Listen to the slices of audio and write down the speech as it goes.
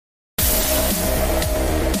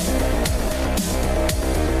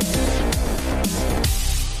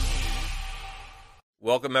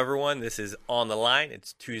Welcome, everyone. This is On the Line.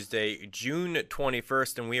 It's Tuesday, June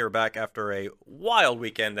 21st, and we are back after a wild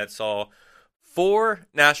weekend that saw 4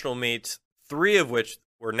 national meets, 3 of which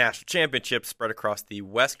were national championships spread across the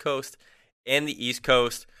West Coast and the East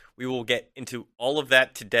Coast. We will get into all of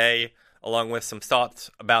that today, along with some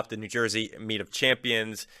thoughts about the New Jersey Meet of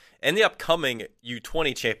Champions and the upcoming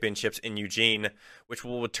U20 championships in Eugene, which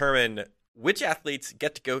will determine which athletes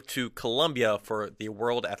get to go to Colombia for the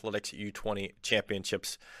World Athletics U20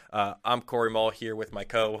 Championships. I'm Corey Mull here with my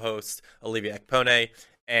co-hosts Olivia Ekpone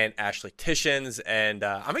and Ashley Tishins, and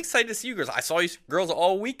I'm excited to see you girls. I saw you girls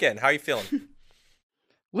all weekend. How are you feeling?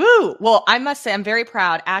 Woo! Well, I must say I'm very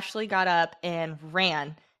proud. Ashley got up and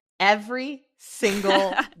ran every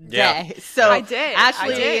single day. So I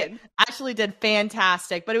did. Ashley did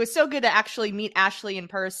fantastic, but it was so good to actually meet Ashley in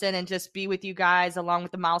person and just be with you guys along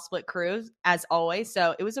with the Mile Split crew as always.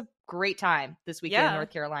 So it was a great time this weekend in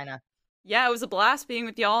North Carolina. Yeah, it was a blast being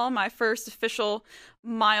with y'all. My first official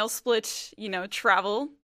Mile Split, travel.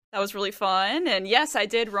 That was really fun. And yes, I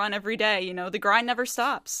did run every day. The grind never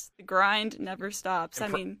stops.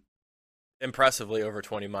 Impressively over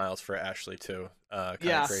 20 miles for Ashley, too. Kind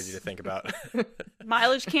of crazy to think about.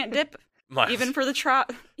 Mileage can't dip, even for the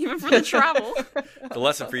travel. The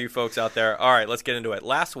lesson for you folks out there. All right, let's get into it.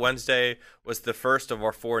 Last Wednesday was the first of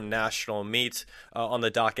our 4 national meets on the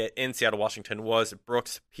docket in Seattle, Washington, was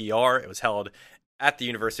Brooks PR. It was held at the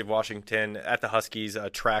University of Washington at the Huskies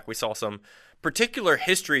track. We saw some particular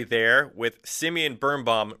history there with Simeon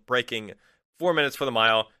Birnbaum breaking 4 minutes for the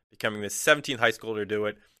mile, becoming the 17th high schooler to do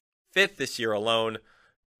it. 5th this year alone.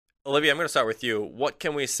 Olivia, I'm going to start with you. What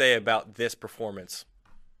can we say about this performance?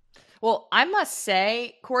 Well, I must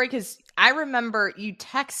say, Corey, because I remember you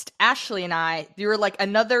text Ashley and I, you were like,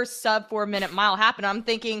 another sub 4 minute mile happened. I'm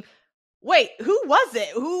thinking, wait, who was it?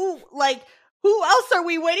 Who else are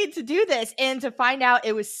we waiting to do this? And to find out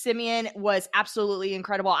it was Simeon was absolutely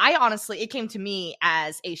incredible. It came to me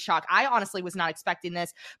as a shock. I honestly was not expecting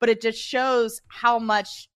this, but it just shows how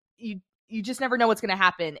much you just never know what's going to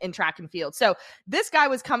happen in track and field. So this guy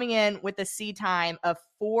was coming in with a C time of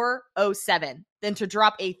 4:07. Then to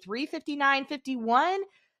drop a 3:59.51,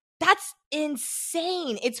 that's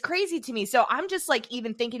insane. It's crazy to me. So I'm just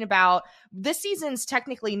even thinking about this season's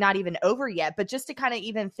technically not even over yet, but just to kind of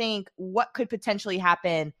even think what could potentially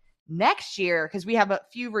happen next year, because we have a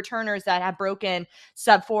few returners that have broken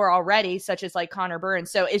sub 4 already, such as Connor Burns.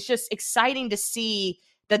 So it's just exciting to see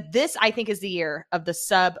that this, I think, is the year of the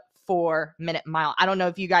sub 4 minute mile. I don't know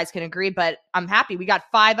if you guys can agree, but I'm happy. We got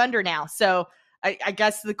 5 under now. So I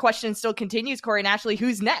guess the question still continues, Corey and Ashley,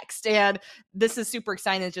 who's next? And this is super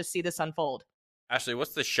exciting to just see this unfold. Ashley,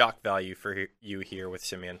 what's the shock value for you here with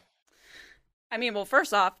Simeon? Well,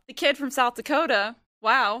 first off, the kid from South Dakota,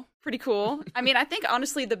 wow, pretty cool. I think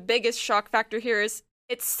honestly the biggest shock factor here is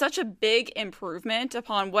it's such a big improvement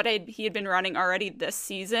upon what he had been running already this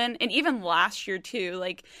season, and even last year too.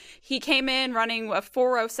 He came in running a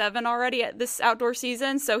 4:07 already at this outdoor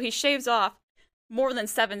season, so he shaves off more than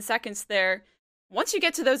 7 seconds there. Once you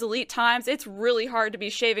get to those elite times, it's really hard to be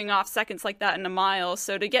shaving off seconds like that in a mile.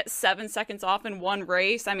 So to get 7 seconds off in one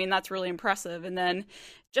race, that's really impressive. And then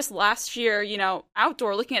just last year,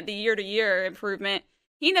 outdoor, looking at the year-to-year improvement,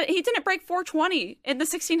 He didn't break 4:20 in the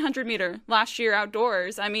 1600 meter last year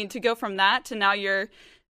outdoors. To go from that to now you're,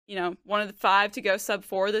 one of the 5 to go sub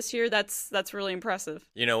 4 this year, that's really impressive.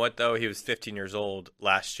 You know what, though? He was 15 years old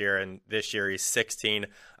last year, and this year he's 16.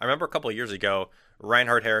 I remember a couple of years ago,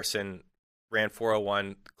 Reinhard Harrison ran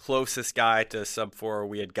 4:01, closest guy to sub 4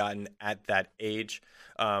 we had gotten at that age.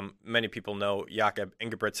 Many people know Jakob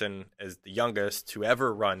Ingebrigtsen as the youngest to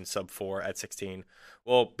ever run sub 4 at 16.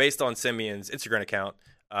 Well, based on Simeon's Instagram account,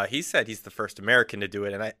 he said he's the first American to do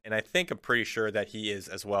it, and I think I'm pretty sure that he is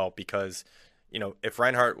as well, because if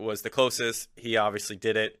Reinhardt was the closest, he obviously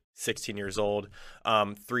did it. 16 years old,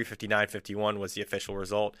 3:59.51 was the official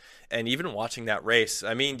result. And even watching that race,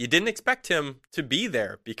 you didn't expect him to be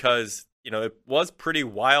there because it was pretty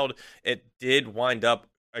wild. It did wind up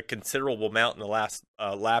a considerable amount in the last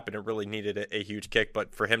lap, and it really needed a huge kick.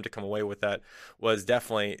 But for him to come away with that was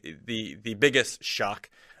definitely the biggest shock.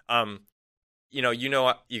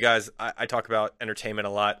 You guys, I talk about entertainment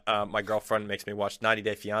a lot. My girlfriend makes me watch 90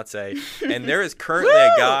 Day Fiance, and there is currently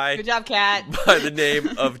a guy Good job, Kat. by the name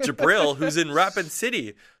of Jabril who's in Rapid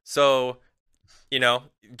City. So,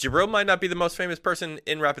 Jabril might not be the most famous person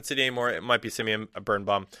in Rapid City anymore. It might be Simeon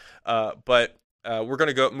Birnbaum. But we're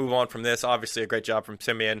going to move on from this. Obviously, a great job from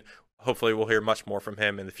Simeon. Hopefully, we'll hear much more from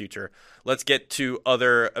him in the future. Let's get to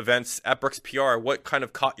other events at Brooks PR. What kind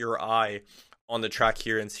of caught your eye on the track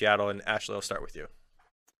here in Seattle? And Ashley, I'll start with you.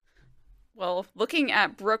 Well, looking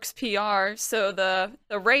at Brooks' PR, so the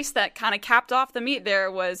race that kind of capped off the meet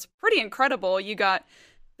there was pretty incredible. You got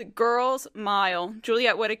the girls' mile,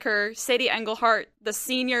 Juliet Whitaker, Sadie Engelhart, the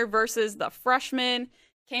senior versus the freshman.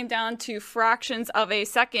 Came down to fractions of a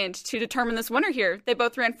second to determine this winner here. They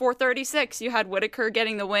both ran 4:36. You had Whitaker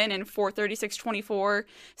getting the win in 4:36.24,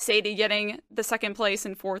 Sadie getting the second place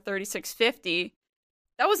in 4:36.50.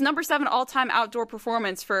 That was number 7 all-time outdoor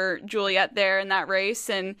performance for Juliet there in that race,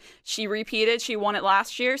 and she repeated. She won it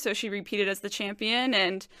last year, so she repeated as the champion,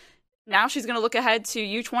 and now she's going to look ahead to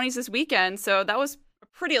U20s this weekend. So that was a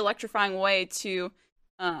pretty electrifying way to,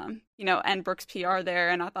 end Brooks' PR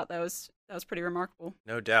there, and I thought that was pretty remarkable.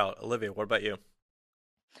 No doubt. Olivia, what about you?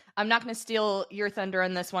 I'm not going to steal your thunder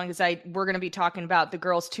on this one because we're going to be talking about the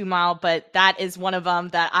girls 2 mile, but that is one of them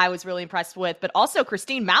that I was really impressed with. But also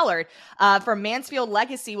Christine Mallard from Mansfield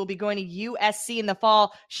Legacy will be going to USC in the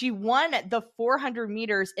fall. She won the 400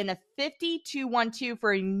 meters in a 52.12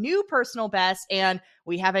 for a new personal best, and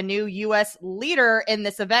we have a new U.S. leader in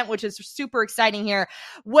this event, which is super exciting here.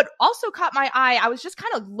 What also caught my eye, I was just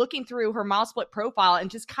kind of looking through her mile split profile and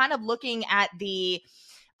just kind of looking at the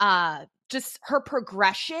just her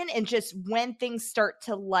progression and just when things start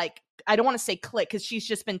to I don't want to say click because she's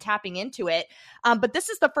just been tapping into it. But this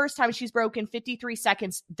is the first time she's broken 53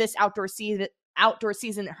 seconds this outdoor season.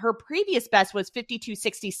 Her previous best was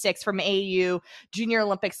 52.66 from AAU Junior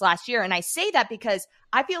Olympics last year. And I say that because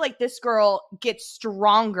I feel like this girl gets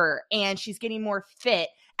stronger and she's getting more fit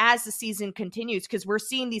as the season continues because we're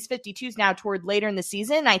seeing these 52s now toward later in the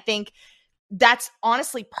season. I think that's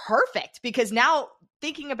honestly perfect because now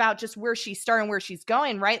thinking about just where she's starting, where she's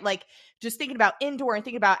going, right? Like just thinking about indoor and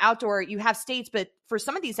thinking about outdoor, you have states, but for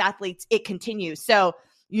some of these athletes, it continues. So,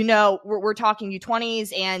 we're talking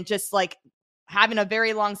U20s and just like having a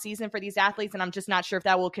very long season for these athletes. And I'm just not sure if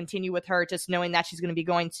that will continue with her, just knowing that she's going to be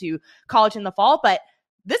going to college in the fall. But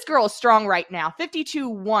this girl is strong right now.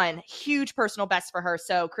 52.1, huge personal best for her.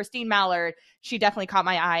 So Christine Mallard, she definitely caught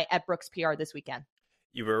my eye at Brooks PR this weekend.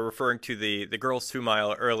 You were referring to the girls 2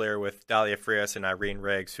 mile earlier with Dahlia Frias and Irene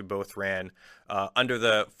Riggs, who both ran under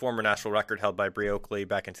the former national record held by Brie Oakley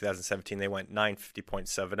back in 2017. They went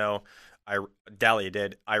 9:50.70. Dahlia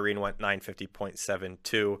did. Irene went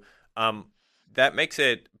 9:50.72. That makes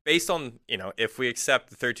it, based on, if we accept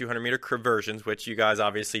the 3,200 meter conversions, which you guys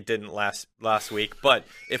obviously didn't last week, but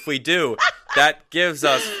if we do, that gives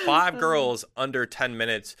us 5 girls under 10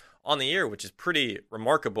 minutes on the year, which is pretty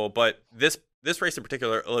remarkable. But this race in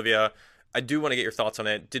particular, Olivia, I do want to get your thoughts on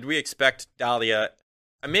it. Did we expect Dahlia,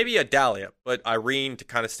 maybe a Dahlia, but Irene to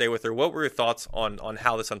kind of stay with her? What were your thoughts on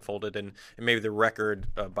how this unfolded and maybe the record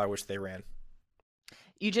by which they ran?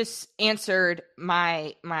 You just answered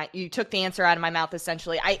you took the answer out of my mouth,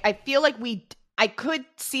 essentially. I feel like I could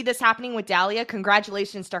see this happening with Dahlia.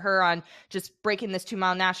 Congratulations to her on just breaking this 2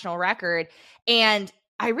 mile national record. And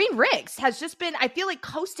Irene Riggs has just been, I feel like,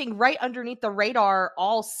 coasting right underneath the radar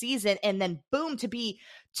all season, and then boom, to be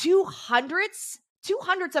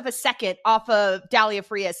 200ths of a second off of Dahlia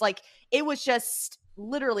Frias. Like, it was just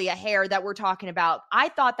literally a hair that we're talking about. I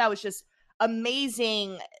thought that was just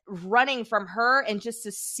amazing running from her, and just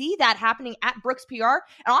to see that happening at Brooks PR,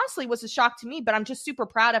 and honestly was a shock to me, but I'm just super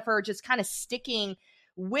proud of her just kind of sticking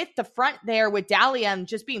with the front there with Dahlia and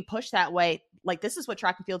just being pushed that way. Like, this is what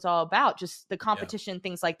track and field's all about, just the competition,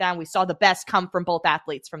 things like that. And we saw the best come from both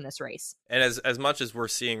athletes from this race. And as much as we're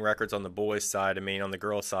seeing records on the boys' side, on the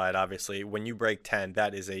girls' side, obviously, when you break 10,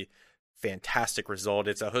 that is a fantastic result.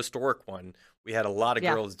 It's a historic one. We had a lot of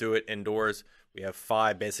girls do it indoors. We have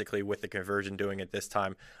 5 basically with the conversion doing it this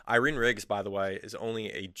time. Irene Riggs, by the way, is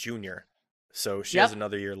only a junior. So she has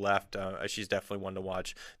another year left. She's definitely one to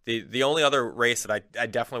watch. The only other race that I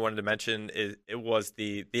definitely wanted to mention was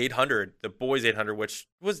the 800, the boys 800, which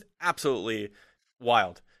was absolutely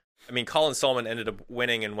wild. Colin Solomon ended up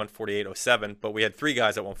winning in 1:48.07, but we had 3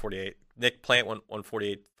 guys at 1:48. Nick Plant went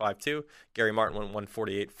 1:48.52. Gary Martin went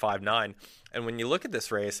 1:48.59. And when you look at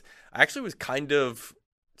this race, I actually was kind of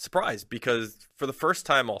surprised because for the first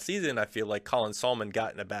time all season, I feel like Colin Solomon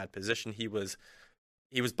got in a bad position. He was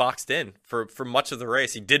boxed in for much of the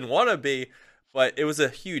race. He didn't want to be, but it was a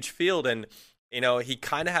huge field, and he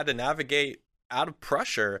kind of had to navigate out of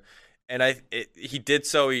pressure. And he did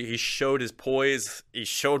so. He showed his poise. He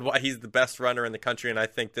showed why he's the best runner in the country, and I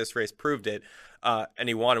think this race proved it. And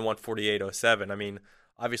he won in 1:48.07.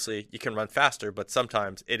 Obviously you can run faster, but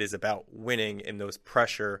sometimes it is about winning in those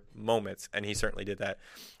pressure moments, and he certainly did that.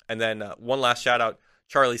 And then one last shout out.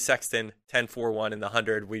 Charlie Sexton, 10.41 in the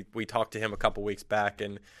 100. We talked to him a couple weeks back,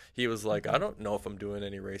 and he was like, I don't know if I'm doing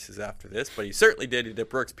any races after this, but he certainly did. He did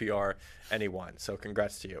Brooks PR, and he won. So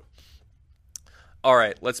congrats to you. All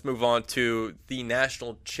right, let's move on to the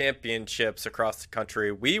national championships across the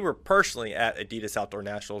country. We were personally at Adidas Outdoor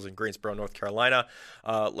Nationals in Greensboro, North Carolina.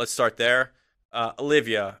 Let's start there.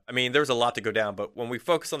 Olivia, I mean, there's a lot to go down, but when we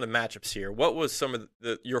focus on the matchups here, what was some of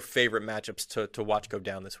your favorite matchups to watch go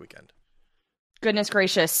down this weekend? Goodness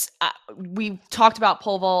gracious. We've talked about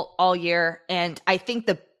pole vault all year, and I think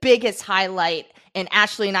the biggest highlight, and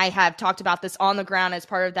Ashley and I have talked about this on the ground as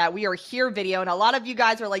part of that We Are Here video, and a lot of you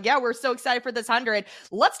guys are like, yeah, we're so excited for this 100.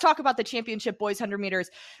 Let's talk about the championship boys 100 meters.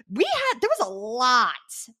 There was a lot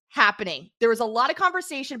happening. There was a lot of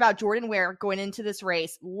conversation about Jordan Ware going into this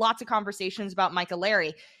race, lots of conversations about Micah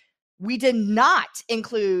Larry. We did not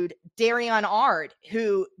include Darian Ard,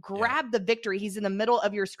 who grabbed the victory. He's in the middle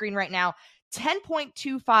of your screen right now.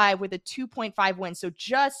 10.25 with a 2.5 win. So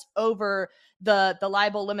just over the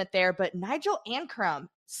liable limit there. But Nigel Ancrum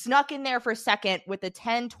snuck in there for a second with a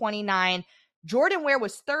 10.29. Jordan Ware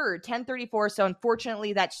was third, 10.34. So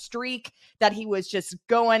unfortunately, that streak that he was just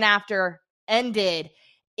going after ended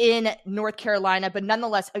in North Carolina, but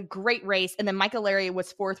nonetheless, a great race. And then Micah Larry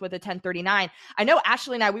was fourth with a 10.39. I know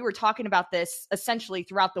Ashley and I, we were talking about this essentially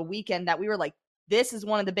throughout the weekend, that we were like, this is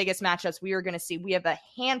one of the biggest matchups we are going to see. We have a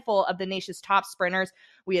handful of the nation's top sprinters.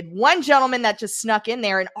 We had one gentleman that just snuck in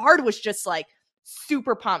there, and Ard was just like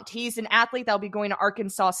super pumped. He's an athlete that'll be going to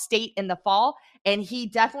Arkansas State in the fall, and he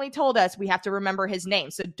definitely told us we have to remember his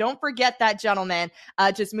name. So don't forget that gentleman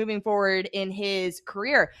just moving forward in his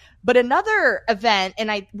career. But another event,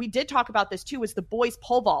 and we did talk about this too, was the boys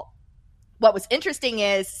pole vault. What was interesting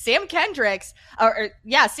is Sam Kendrick's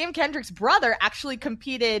brother actually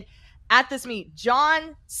competed at this meet.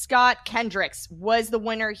 John Scott Kendricks was the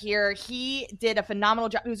winner here. He did a phenomenal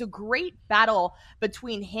job. It was a great battle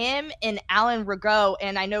between him and Alan Rigaud.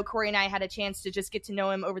 And I know Corey and I had a chance to just get to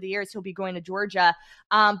know him over the years. He'll be going to Georgia.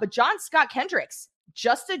 But John Scott Kendricks,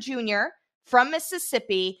 just a junior from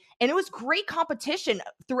Mississippi. And it was great competition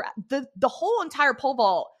throughout the whole entire pole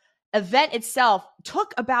vault event itself.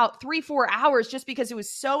 Took about 3-4 hours just because it was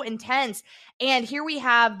so intense. And here we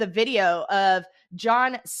have the video of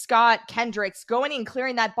John Scott Kendricks going and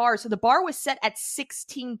clearing that bar. So the bar was set at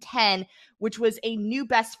 16:10, which was a new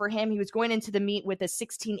best for him. He was going into the meet with a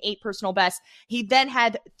 16:8 personal best. He then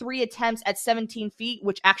had 3 attempts at 17 feet,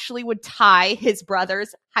 which actually would tie his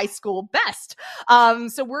brother's high school best.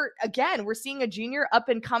 So we're seeing a junior up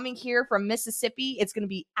and coming here from Mississippi. It's going to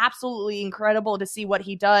be absolutely incredible to see what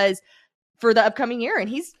he does for the upcoming year. And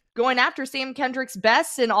he's going after Sam Kendrick's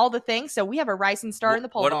best and all the things. So we have a rising star in the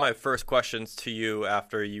pole vault. One of my first questions to you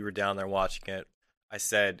after you were down there watching it, I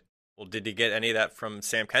said, well, did he get any of that from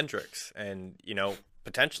Sam Kendricks? And,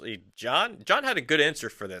 potentially John had a good answer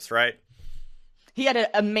for this, right? He had an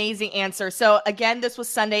amazing answer. So again, this was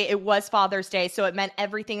Sunday. It was Father's Day. So it meant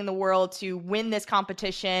everything in the world to win this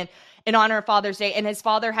competition in honor of Father's Day. And his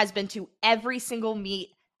father has been to every single meet,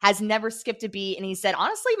 has never skipped a beat. And he said,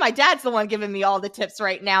 honestly, my dad's the one giving me all the tips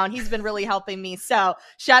right now. And he's been really helping me. So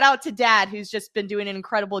shout out to Dad, who's just been doing an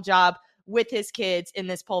incredible job with his kids in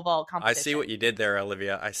this pole vault competition. I see what you did there,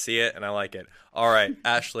 Olivia. I see it and I like it. All right,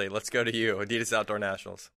 Ashley, let's go to you. Adidas Outdoor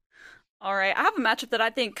Nationals. All right, I have a matchup that I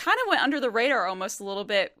think kind of went under the radar almost a little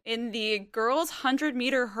bit. In the girls'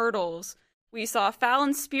 100-meter hurdles, we saw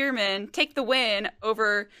Fallon Spearman take the win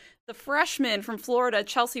over the freshman from Florida,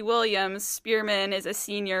 Chelsea Williams. Spearman is a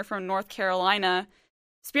senior from North Carolina.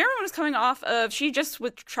 Spearman was coming off of, she just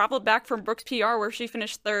traveled back from Brooks PR where she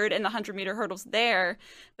finished third in the 100-meter hurdles there.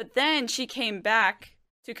 But then she came back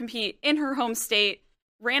to compete in her home state,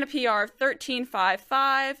 ran a PR of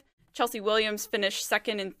 13.55. Chelsea Williams finished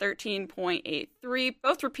second in 13.83.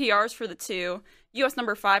 Both were PRs for the two. U.S.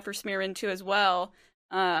 number 5 for Spearman, too, as well.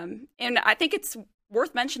 And I think it's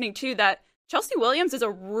worth mentioning, too, that Chelsea Williams is a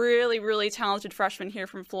really, really talented freshman here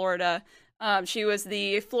from Florida. She was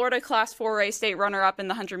the Florida Class 4A state runner-up in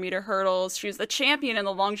the 100-meter hurdles. She was the champion in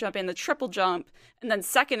the long jump and the triple jump, and then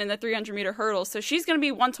second in the 300-meter hurdles. So she's going to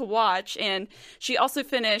be one to watch. And she also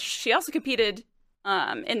competed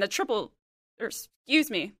in the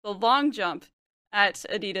the long jump at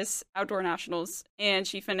Adidas Outdoor Nationals, and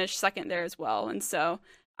she finished second there as well. And so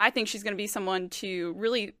I think she's going to be someone to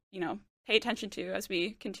really, pay attention to as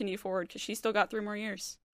we continue forward, because she's still got 3 more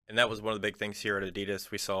years. And that was one of the big things here at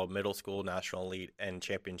Adidas. We saw middle school, national elite, and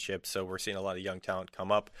championships. So we're seeing a lot of young talent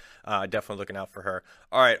come up. Definitely looking out for her.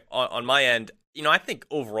 All right, on my end, I think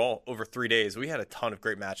overall, over 3 days, we had a ton of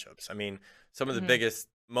great matchups. I mean, some of the biggest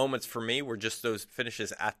moments for me were just those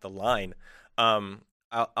finishes at the line.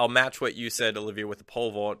 I'll match what you said, Olivia, with the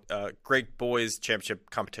pole vault. Great boys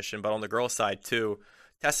championship competition, but on the girls' side too,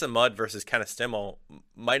 Tessa Mudd versus Kenna Stimmel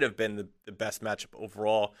might have been the best matchup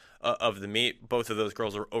overall of the meet. Both of those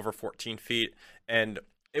girls are over 14 feet, and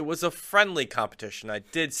it was a friendly competition. I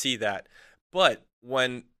did see that. But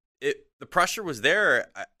when the pressure was there,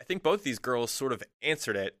 I think both these girls sort of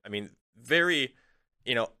answered it. I mean, very,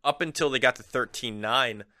 up until they got to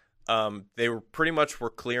 13-9, they were pretty much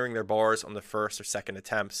clearing their bars on the first or second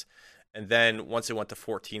attempts. And then once it went to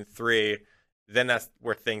 14-3, then that's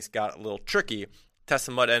where things got a little tricky.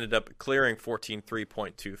 Tessa Mudd ended up clearing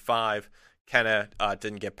 14-3.25. Kenna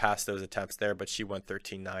didn't get past those attempts there, but she went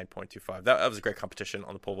 13-9.25. That was a great competition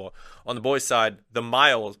on the pole vault. On the boys' side, the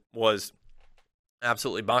mile was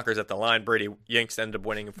absolutely bonkers at the line. Brady Yinks ended up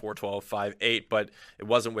winning in 4:12.58, but it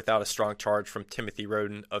wasn't without a strong charge from Timothy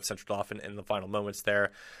Roden of Central Dauphin in the final moments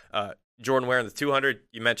there. Jordan Ware in the 200,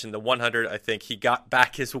 you mentioned the 100. I think he got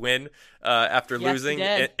back his win after losing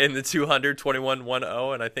in the 200,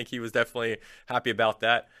 21-10, and I think he was definitely happy about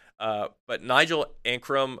that. But Nigel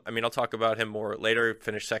Ankrum, I mean, I'll talk about him more later,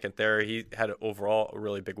 finished second there. He had overall a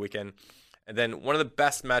really big weekend. And then one of the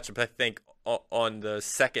best matchups, I think, on the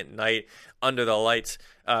second night under the lights.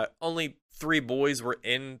 Only 3 boys were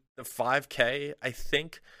in the 5K, I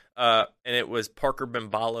think. And it was Parker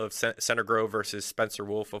Bimbala of Center Grove versus Spencer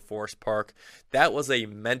Wolf of Forest Park. That was a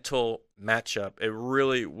mental matchup. It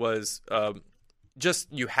really was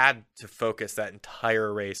just you had to focus that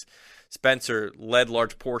entire race. Spencer led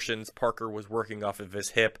large portions. Parker was working off of his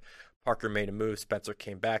hip. Parker made a move. Spencer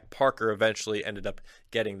came back. Parker eventually ended up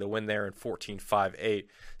getting the win there in 14.58.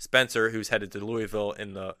 Spencer, who's headed to Louisville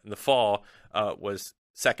in the fall, was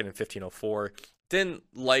second in 15.04. Didn't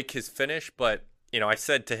like his finish, but I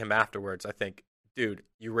said to him afterwards, I think, dude,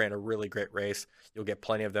 you ran a really great race. You'll get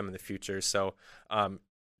plenty of them in the future. So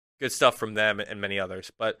good stuff from them and many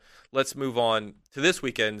others. But let's move on to this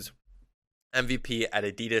weekend's MVP at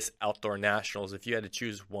Adidas Outdoor Nationals. If you had to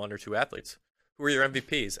choose 1 or 2 athletes, who are your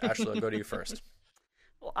MVPs? Ashley, I'll go to you first.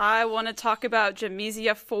 Well, I want to talk about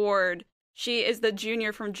Jamisia Ford. She is the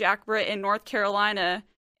junior from Jack Britt in North Carolina.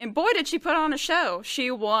 And boy, did she put on a show. She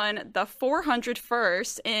won the 400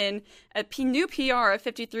 first in a new PR of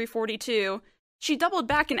 53.42. She doubled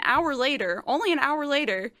back only an hour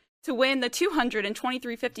later, to win the 200 in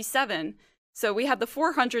 23.57. So we had the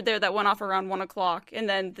 400 there that went off around 1 o'clock, and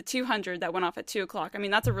then the 200 that went off at 2 o'clock. I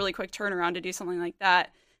mean, that's a really quick turnaround to do something like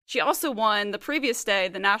that. She also won the previous day,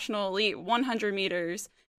 the National Elite 100 meters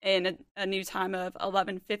in a new time of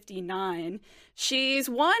 11:59. She's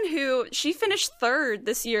one who, she finished 3rd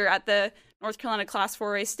this year at the North Carolina Class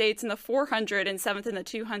 4A States in the 400 and 7th in the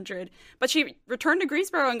 200. But she returned to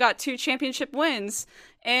Greensboro and got 2 championship wins.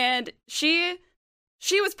 And she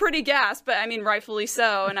was pretty gassed, but I mean, rightfully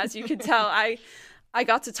so. And as you can tell, I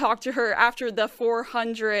got to talk to her after the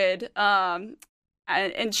 400, and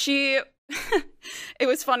she, it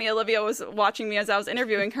was funny. Olivia was watching me as I was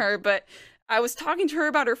interviewing her, but I was talking to her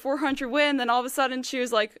about her 400 win. Then all of a sudden she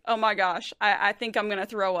was like, oh my gosh, I think I'm going to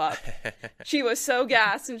throw up. She was so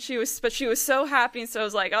gassed, and she was so happy. And so I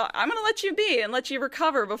was like, oh, I'm going to let you be and let you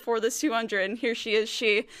recover before this 200. And here she is.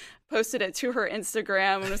 She posted it to her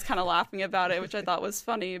Instagram and was kind of laughing about it, which I thought was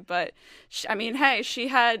funny. But hey, she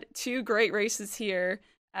had 2 great races here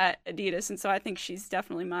at Adidas. And so I think she's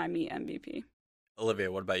definitely my meet MVP.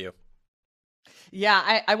 Olivia, what about you?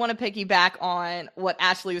 Yeah, I want to piggyback on what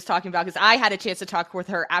Ashley was talking about, because I had a chance to talk with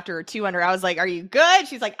her after her 200. I was like, are you good?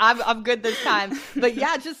 She's like, I'm good this time. But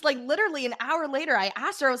yeah, just like literally an hour later, I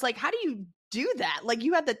asked her, I was like, how do you do that? Like,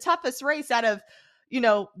 you had the toughest race out of,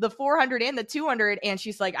 the 400 and the 200. And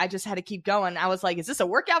she's like, I just had to keep going. I was like, is this a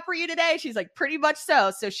workout for you today? She's like, pretty much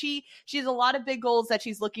so. So she has a lot of big goals that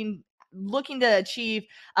she's looking to achieve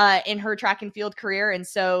in her track and field career. And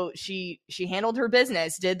so she handled her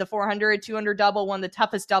business, did the 400, 200 double, one of the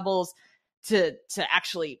toughest doubles to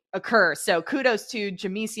actually occur. So kudos to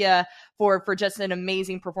Jamisia for just an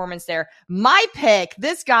amazing performance there. My pick,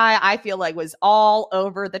 this guy I feel like was all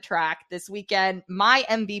over the track this weekend. My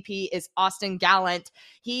MVP is Austin Gallant.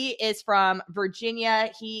 He is from Virginia.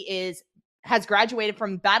 He has graduated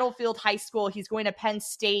from Battlefield High School. He's going to Penn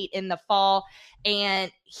State in the fall.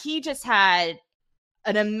 And he just had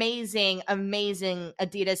an amazing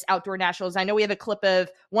Adidas Outdoor Nationals. I know we have a clip of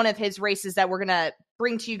one of his races that we're going to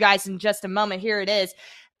bring to you guys in just a moment. Here it is.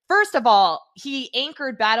 First of all, he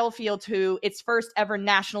anchored Battlefield to its first ever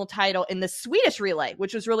national title in the Swedish relay,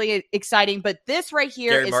 which was really exciting. But this right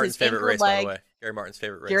here Gary is Martin's his favorite race, leg. by the way. Gary Martin's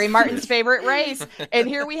favorite race. Gary Martin's favorite race. And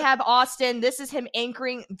here we have Austin. This is him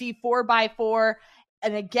anchoring the 4x4.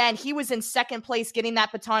 And again, he was in second place getting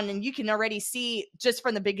that baton. And you can already see just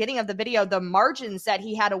from the beginning of the video, the margins that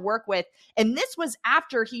he had to work with. And this was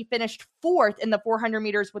after he finished fourth in the 400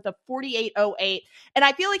 meters with a 48.08. And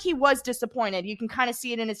I feel like he was disappointed. You can kind of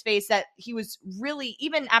see it in his face that he was really,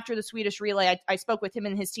 even after the Swedish relay, I spoke with him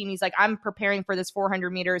and his team. He's like, I'm preparing for this 400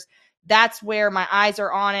 meters. That's where my eyes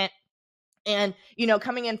are on it. And,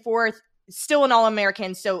 coming in fourth, still an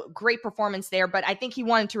All-American, so great performance there. But I think he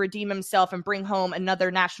wanted to redeem himself and bring home another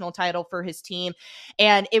national title for his team.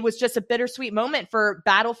 And it was just a bittersweet moment for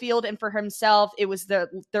Battlefield and for himself. It was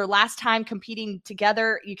their last time competing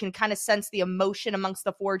together. You can kind of sense the emotion amongst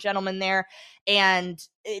the four gentlemen there. And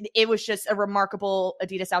it was just a remarkable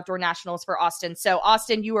Adidas Outdoor Nationals for Austin. So,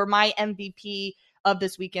 Austin, you were my MVP of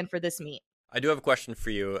this weekend for this meet. I do have a question for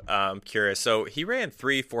you. I'm curious. So he ran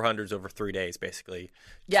 3 400s over 3 days, basically.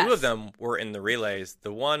 Yes. 2 of them were in the relays.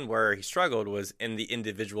 The one where he struggled was in the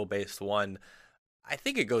individual-based one. I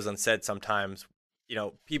think it goes unsaid sometimes.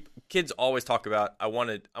 Kids always talk about, I want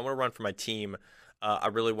to run for my team. I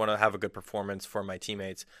really want to have a good performance for my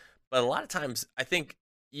teammates. But a lot of times, I think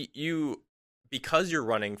you because you're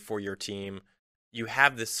running for your team, you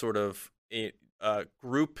have this sort of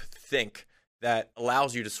group think that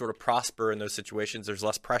allows you to sort of prosper in those situations. There's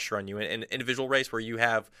less pressure on you. In an individual race where you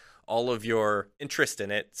have all of your interest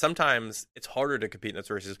in it, sometimes it's harder to compete in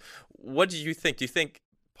those races. What do you think? Do you think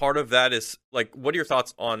part of that is, what are your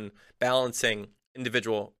thoughts on balancing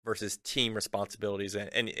individual versus team responsibilities,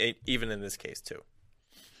 and even in this case too?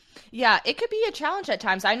 Yeah, it could be a challenge at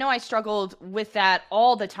times. I know I struggled with that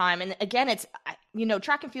all the time. And again, it's,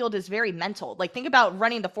 track and field is very mental. Think about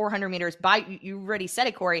running the 400 meters you already said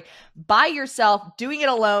it, Corey, by yourself, doing it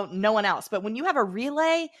alone, no one else. But when you have a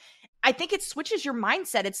relay, I think it switches your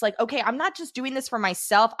mindset. It's like, okay, I'm not just doing this for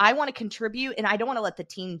myself. I want to contribute and I don't want to let the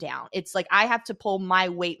team down. It's like, I have to pull my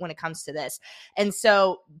weight when it comes to this. And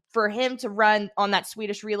so for him to run on that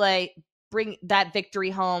Swedish relay, bring that victory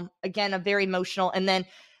home, again, a very emotional. And then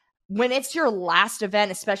when it's your last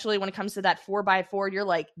event, especially when it comes to that 4x4, you're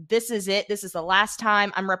like, this is it. This is the last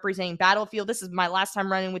time I'm representing Battlefield. This is my last time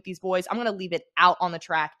running with these boys. I'm going to leave it out on the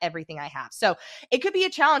track, everything I have. So it could be a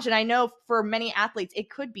challenge. And I know for many athletes, it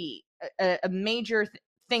could be a major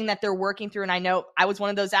thing that they're working through. And I know I was one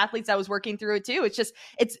of those athletes that was working through it too.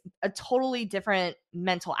 It's a totally different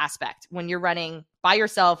mental aspect when you're running by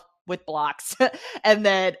yourself with blocks and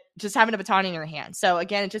then just having a baton in your hand. So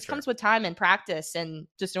again, it just comes with time and practice and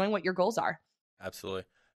just knowing what your goals are. Absolutely.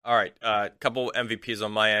 All right. Couple MVPs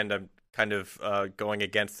on my end. I'm kind of going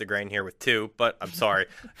against the grain here with 2, but I'm sorry.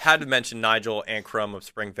 Had to mention Nigel Ankrum of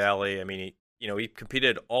Spring Valley. I mean, he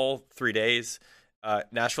competed all 3 days.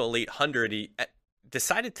 National Elite 100. He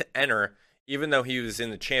decided to enter even though he was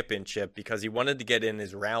in the championship because he wanted to get in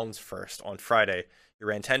his rounds first on Friday. He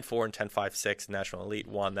ran 10.4 and 10.56. National Elite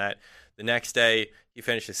won that. The next day, he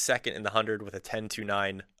finishes second in the 100 with a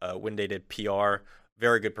 10.29 wind-dated PR.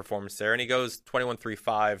 Very good performance there. And he goes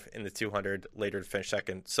 21.35 in the 200 later to finish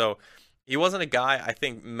second. So he wasn't a guy I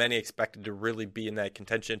think many expected to really be in that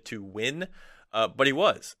contention to win, but he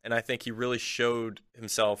was. And I think he really showed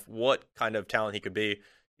himself what kind of talent he could be.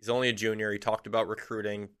 He's only a junior. He talked about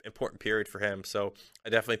recruiting, important period for him. So I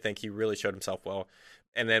definitely think he really showed himself well.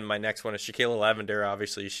 And then my next one is Shakayla Lavender.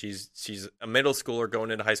 Obviously, she's a middle schooler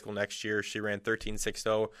going into high school next year. She ran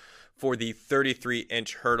 13.60 for the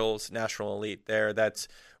 33-inch hurdles National Elite there. That's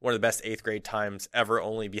one of the best 8th grade times ever,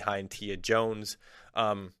 only behind Tia Jones.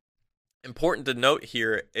 Important to note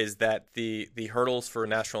here is that the hurdles for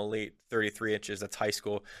National Elite, 33 inches, that's high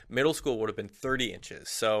school. Middle school would have been 30 inches.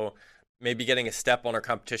 So maybe getting a step on her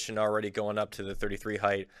competition already going up to the 33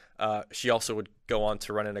 height. She also would go on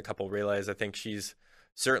to run in a couple relays. I think she's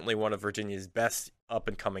certainly one of Virginia's best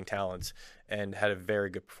up-and-coming talents and had a very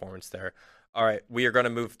good performance there. All right, we are going to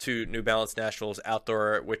move to New Balance Nationals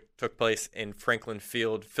Outdoor, which took place in Franklin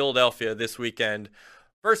Field, Philadelphia this weekend.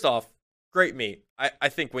 First off, great meet. I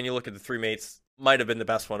think when you look at the 3 mates, might have been the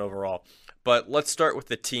best one overall. But let's start with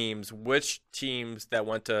the teams. Which teams that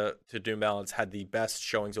went to New Balance had the best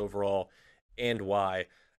showings overall and why?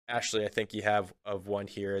 Ashley, I think you have one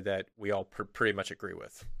here that we all pretty much agree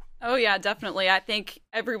with. Oh, yeah, definitely. I think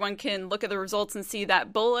everyone can look at the results and see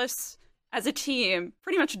that Bullis, as a team,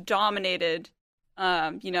 pretty much dominated,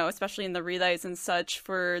 especially in the relays and such.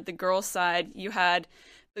 For the girls' side, you had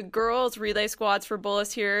the girls' relay squads for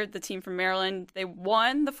Bullis here, the team from Maryland. They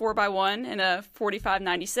won the 4x1 in a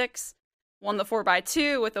 45.96, won the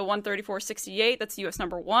 4x2 with a 134.68. That's U.S.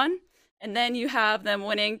 number 1. And then you have them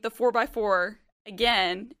winning the 4x4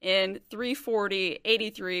 again in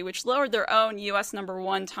 340.83, which lowered their own U.S. number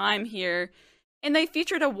 1 time here And they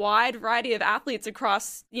featured a wide variety of athletes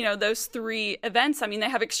across, those 3 events. I mean, they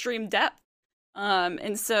have extreme depth.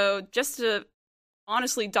 And so just to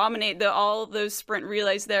honestly dominate all those sprint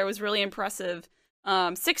relays there was really impressive.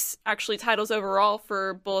 6 actually titles overall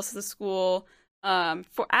for Bullis the school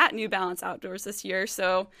at New Balance Outdoors this year.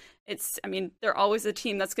 So they're always a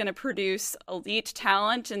team that's going to produce elite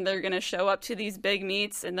talent, and they're going to show up to these big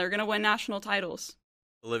meets, and they're going to win national titles.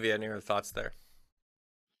 Olivia, any other thoughts there?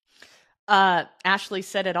 Ashley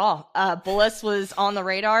said it all. Bullis was on the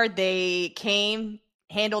radar. They came,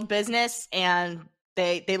 handled business, and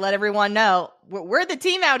they let everyone know we're the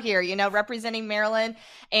team out here, representing Maryland.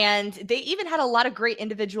 And they even had a lot of great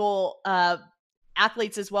individual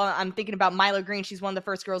athletes as well. I'm thinking about Mila Green. She's one of the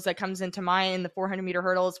first girls that comes into mind in the 400-meter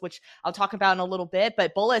hurdles, which I'll talk about in a little bit.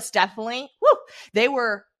 But Bullis definitely,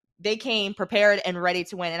 they came prepared and ready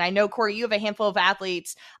to win. And I know, Corey, you have a handful of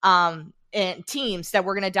athletes and teams that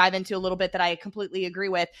we're going to dive into a little bit that I completely agree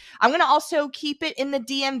with. I'm going to also keep it in the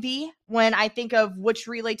DMV when I think of which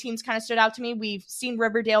relay teams kind of stood out to me. We've seen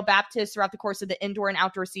Riverdale Baptist throughout the course of the indoor and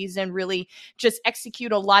outdoor season really just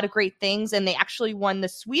execute a lot of great things, and they actually won the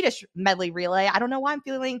Swedish medley relay. I don't know why I'm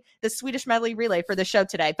feeling the Swedish medley relay for the show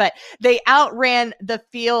today, but they outran the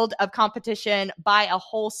field of competition by a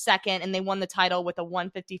whole second, and they won the title with a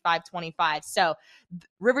 1:55.25. So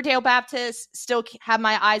Riverdale Baptist, still have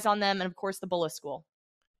my eyes on them, and of course the Bullis School.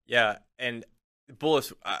 Yeah, and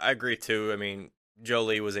Bullis, I agree too. I mean,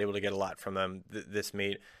 Jolie was able to get a lot from them this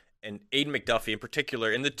meet, and Aiden McDuffie in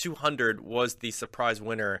particular in the 200 was the surprise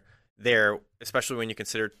winner there, especially when you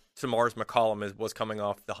consider Tamars McCollum was coming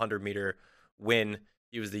off the 100-meter win.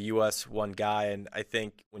 He was the U.S. 1 guy, and I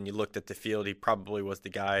think when you looked at the field, he probably was the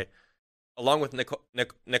guy, along with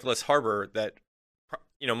Nicholas Harbour, that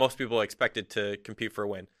most people expected to compete for a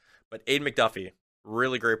win. But Aiden McDuffie,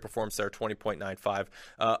 really great performance there, 20.95.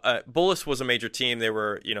 Bullis was a major team. They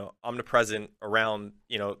were, omnipresent around,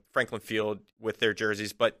 Franklin Field with their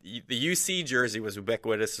jerseys. But the UC jersey was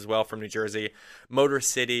ubiquitous as well from New Jersey. Motor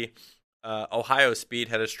City, Ohio Speed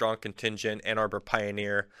had a strong contingent. Ann Arbor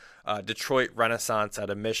Pioneer, Detroit Renaissance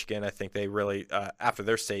out of Michigan. I think they really, after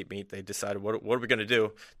their state meet, they decided, what are we going to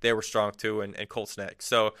do? They were strong too, and Colts Neck.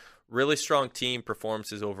 So really strong team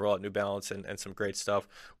performances overall at New Balance and some great stuff.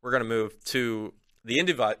 We're going to move to the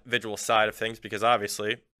individual side of things because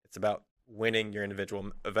obviously it's about winning your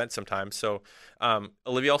individual event sometimes. So,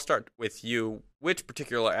 Olivia, I'll start with you. Which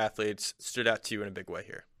particular athletes stood out to you in a big way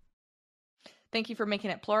here? Thank you for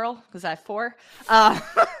making it plural because I have 4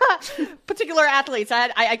 particular athletes.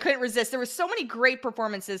 I couldn't resist. There were so many great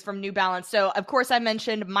performances from New Balance. So, of course, I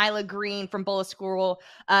mentioned Mila Green from Bullis School,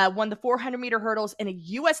 won the 400-meter hurdles in a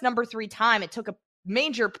U.S. number 3 time. It took a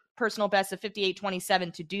major personal best of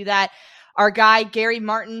 58.27 to do that. Our guy, Gary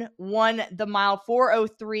Martin, won the mile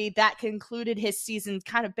 4:03. That concluded his season,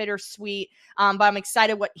 kind of bittersweet, but I'm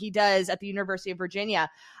excited what he does at the University of Virginia.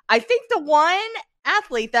 I think the one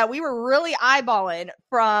athlete that we were really eyeballing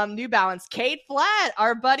from New Balance, Cade Flatt,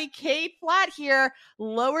 our buddy Cade Flatt here,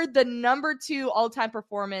 lowered the number 2 all-time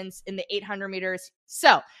performance in the 800 meters.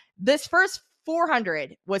 So this first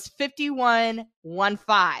 400 was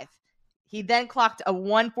 51.15. He then clocked a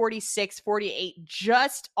 1:46.48,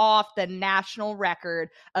 just off the national record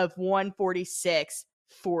of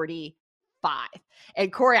 1:46.45.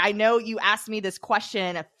 And Corey, I know you asked me this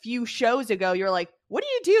question a few shows ago. You're like, what do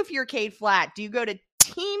you do if you're Cade Flatt? Do you go to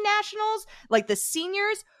team nationals, like the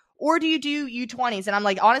seniors, or do you do U20s? And I'm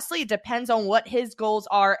like, honestly, it depends on what his goals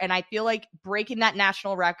are. And I feel like breaking that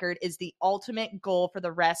national record is the ultimate goal for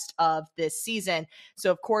the rest of this season.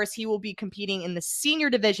 So, of course, he will be competing in the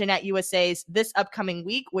senior division at USA's this upcoming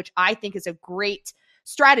week, which I think is a great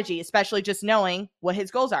strategy, especially just knowing what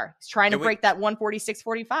his goals are. He's trying to break that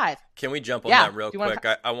 1:46.45. Can we jump on that real quick?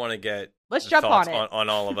 I want to get let's jump on it on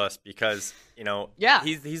all of us because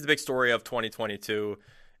he's the big story of 2022.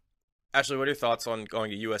 Ashley, what are your thoughts on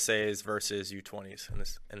going to USA's versus U20s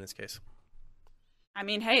in this case? I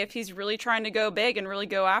mean, hey, if he's really trying to go big and really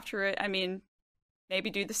go after it, I mean, maybe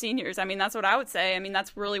do the seniors. I mean, that's what I would say. I mean,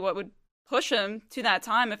 that's really what would push him to that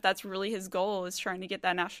time if that's really his goal, is trying to get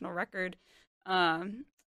that national record. And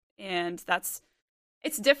it's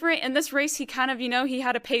different in this race. He kind of, he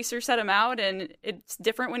had a pacer set him out, and it's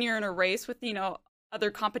different when you're in a race with, other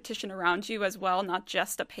competition around you as well, not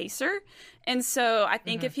just a pacer. And so I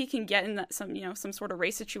think if he can get in that some sort of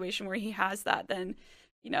race situation where he has that, then,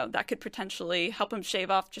 that could potentially help him shave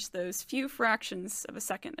off just those few fractions of a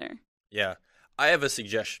second there. Yeah. I have a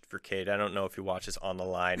suggestion for Cade. I don't know if he watches On the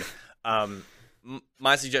Line.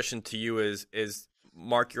 My suggestion to you is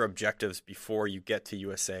mark your objectives before you get to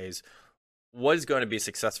USA's. What is going to be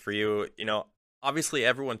success for you? obviously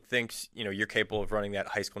everyone thinks, you're capable of running that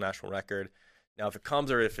high school national record. Now, if it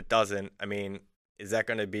comes or if it doesn't, I mean, is that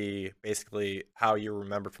going to be basically how you're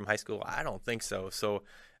remembered from high school? I don't think so. So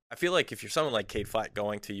I feel like if you're someone like Cade Flatt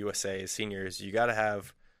going to USA as seniors, you got to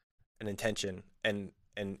have an intention and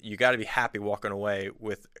you got to be happy walking away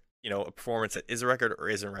with, a performance that is a record or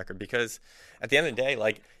isn't a record. Because at the end of the day,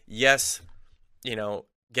 like, yes,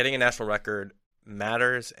 getting a national record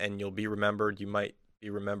matters and you'll be remembered. You might be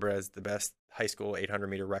remembered as the best high school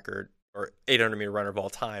 800-meter record or 800-meter runner of all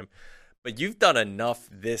time. But you've done enough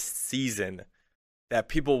this season that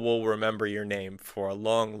people will remember your name for a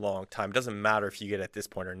long, long time. It doesn't matter if you get at this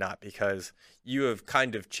point or not, because you have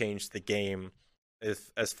kind of changed the game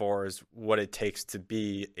as far as what it takes to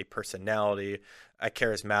be a personality, a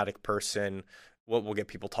charismatic person, what will get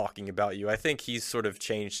people talking about you. I think he's sort of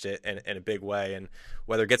changed it in a big way, and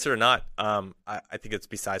whether it gets it or not, I think it's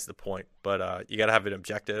besides the point. But you got to have an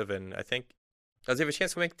objective, and I think, does he have a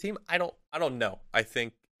chance to make the team? I don't know. I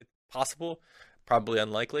think it's possible, probably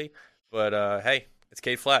unlikely, but hey, it's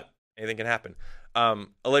Cade Flatt. Anything can happen.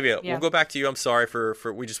 Olivia, we'll go back to you. I'm sorry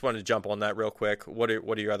for we just wanted to jump on that real quick. What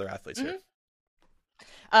are your other athletes here?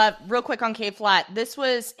 Real quick on Cade Flatt. This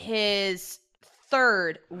was his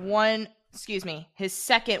his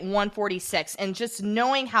second 146. And just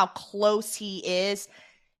knowing how close he is,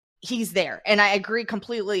 he's there. And I agree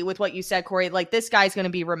completely with what you said, Corey. Like, this guy's going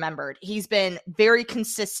to be remembered. He's been very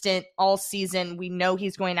consistent all season. We know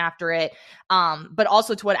he's going after it. But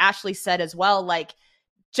also to what Ashley said as well, like,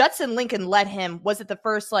 Judson Lincoln led him, was it the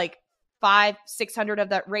first, 600 of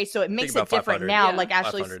that race? So it makes it different now, like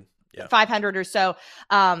Ashley's 500 or so.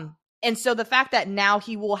 And so the fact that now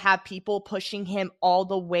he will have people pushing him all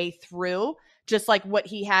the way through, just like what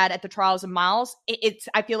he had at the Trials of Miles,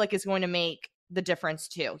 I feel like is going to make the difference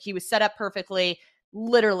too. He was set up perfectly,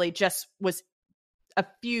 literally just was a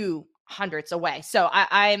few hundredths away. So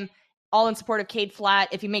I'm all in support of Cade Flatt.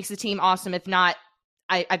 If he makes the team, awesome. If not,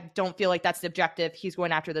 I don't feel like that's the objective. He's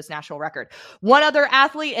going after this national record. One other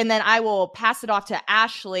athlete, and then I will pass it off to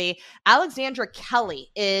Ashley. Alexandra Kelly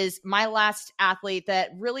is my last athlete that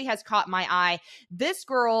really has caught my eye. This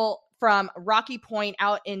girl from Rocky Point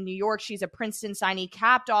out in New York, she's a Princeton signee,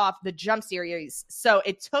 capped off the jump series. So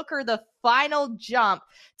it took her the final jump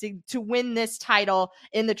to win this title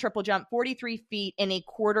in the triple jump. 43 feet and a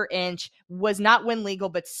quarter inch, was not win legal,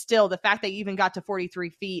 but still the fact that you even got to 43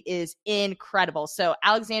 feet is incredible. So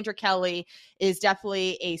Alexandra Kelly is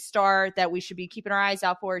definitely a star that we should be keeping our eyes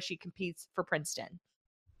out for as she competes for Princeton.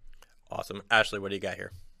 Awesome. Ashley, what do you got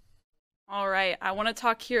here? All right. I want to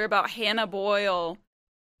talk here about Hannah Boyle.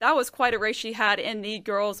 That was quite a race she had in the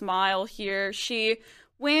girls' mile here. She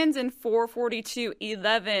wins in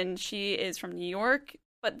 4:42.11. She is from New York.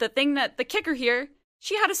 But the kicker here,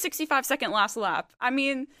 she had a 65-second last lap. I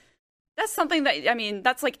mean, that's something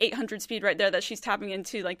that's like 800 speed right there that she's tapping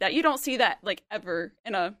into like that. You don't see that like ever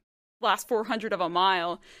in a last 400 of a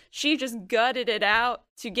mile. She just gutted it out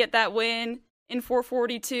to get that win in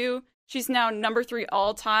 4:42. She's now number 3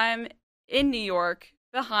 all time in New York,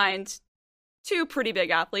 behind two pretty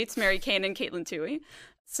big athletes, Mary Cain and Caitlin Toohey.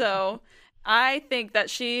 So I think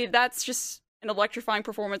that that's just an electrifying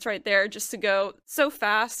performance right there, just to go so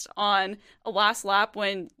fast on a last lap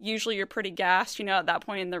when usually you're pretty gassed, at that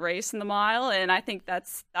point in the race in the mile. And I think that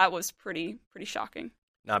was pretty shocking.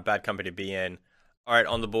 Not bad company to be in. All right,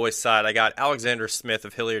 on the boys' side, I got Alexander Smith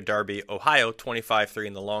of Hilliard Darby, Ohio, 25.3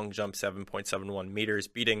 in the long jump, 7.71 meters,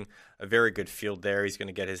 beating a very good field there. He's going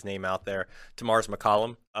to get his name out there. Tamars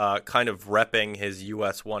McCollum, kind of repping his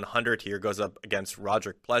US 100 here, goes up against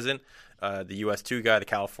Roderick Pleasant, the US 2 guy, the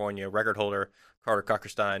California record holder, Carter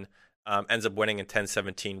Kuckerstein, ends up winning in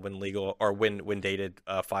 10.17 when legal or when dated,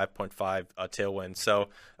 5.5 tailwind. So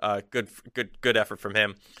good effort from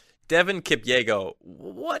him. Devin Kipyego,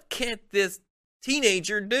 what can't this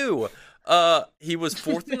teenager do? He was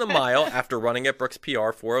 4th in the mile after running at Brooks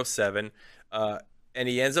PR 4:07, and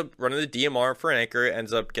he ends up running the DMR for an anchor,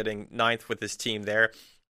 ends up getting 9th with his team there,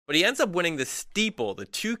 but he ends up winning the steeple, the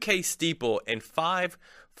 2K steeple, in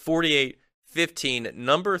 5:48.15,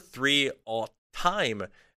 number 3 all time,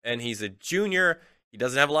 and he's a junior. He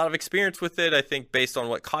doesn't have a lot of experience with it. I think based on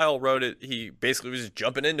what Kyle wrote, he basically was just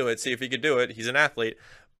jumping into it, see if he could do it. He's an athlete,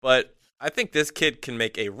 but I think this kid can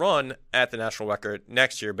make a run at the national record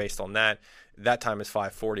next year based on that. That time is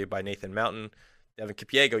 5:40 by Nathan Mountain. Devin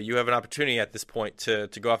Kipyego, you have an opportunity at this point to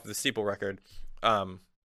go after the steeple record. And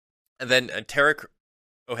then Tarek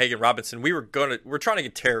O'Hagan Robinson, we're trying to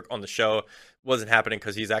get Tarek on the show. Wasn't happening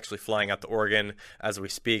because he's actually flying out to Oregon as we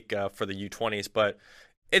speak for the U20s. But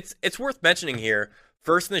it's worth mentioning here.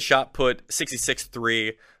 First in the shot put,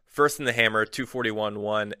 66.3. first in the hammer,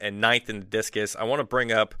 241.1, and ninth in the discus. I want to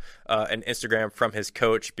bring up an Instagram from his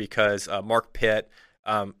coach because Mark Pitt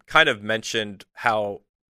kind of mentioned how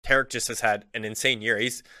Tarek just has had an insane year.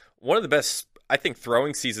 He's one of the best, I think,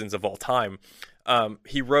 throwing seasons of all time.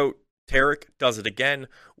 He wrote, Tarek does it again,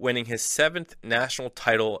 winning his 7th national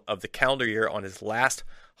title of the calendar year on his last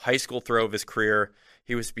high school throw of his career.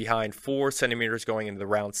 He was behind 4 centimeters going into the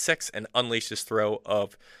round 6 and unleashed his throw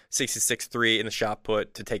of 66.3 in the shot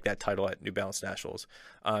put to take that title at New Balance Nationals.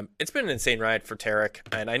 It's been an insane ride for Tarek,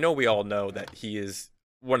 and I know we all know that he is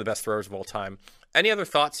one of the best throwers of all time. Any other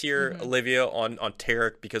thoughts here, Olivia, on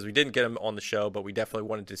Tarek? Because we didn't get him on the show, but we definitely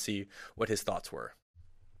wanted to see what his thoughts were.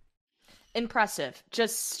 Impressive.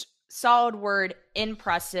 Just solid word,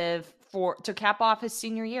 impressive to cap off his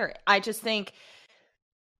senior year. I just think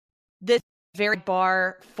this very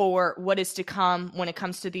bar for what is to come when it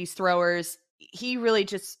comes to these throwers. He really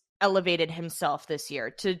just elevated himself this year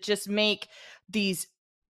to just make these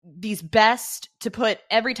best, to put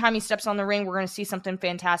every time he steps on the ring, we're going to see something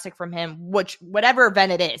fantastic from him, whatever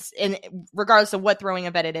event it is, and regardless of what throwing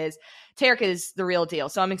event it is, Tarek is the real deal.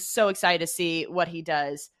 So I'm so excited to see what he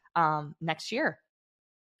does next year.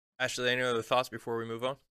 Ashley, any other thoughts before we move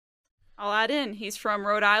on? I'll add in, he's from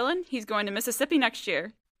Rhode Island. He's going to Mississippi next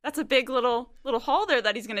year. That's a big little haul there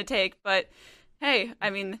that he's going to take. But hey, I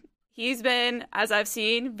mean, he's been, as I've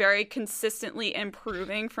seen, very consistently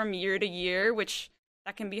improving from year to year, which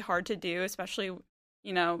that can be hard to do, especially,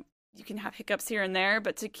 you know, you can have hiccups here and there,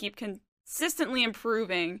 but to keep consistently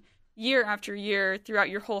improving year after year throughout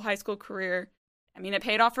your whole high school career, I mean, it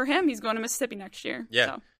paid off for him. He's going to Mississippi next year. Yeah.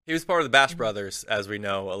 So. He was part of the Bash Brothers, as we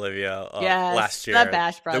know, Olivia, yes, last year. The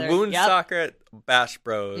Bash Brothers. The Woonsocket Bash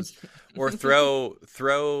Bros. Or throw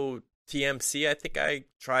TMC. I think I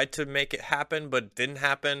tried to make it happen, but didn't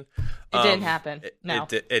happen. It didn't happen. No.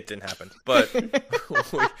 It didn't happen. But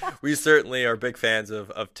we certainly are big fans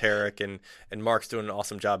of Tarek, and Mark's doing an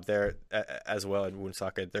awesome job there as well in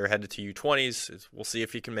Woonsocket. They're headed to U20s. We'll see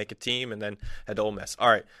if he can make a team, and then head to Ole Miss. All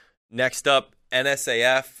right. Next up,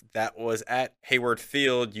 NSAF. That was at Hayward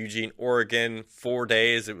Field, Eugene, Oregon. 4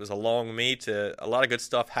 days. It was a long meet. A lot of good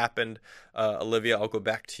stuff happened. Olivia, I'll go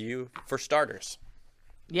back to you for starters.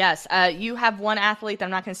 Yes, you have one athlete that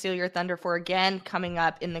I'm not going to steal your thunder for again coming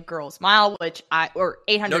up in the girls' mile, or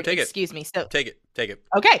 800. No, excuse me. So take it.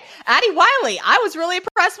 Okay, Addie Wiley. I was really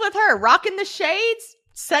impressed with her, rocking the shades,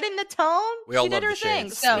 setting the tone. She did her thing.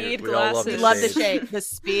 So we love the shade, the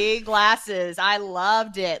speed glasses. I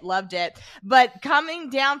loved it. But coming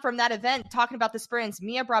down from that event, talking about the sprints,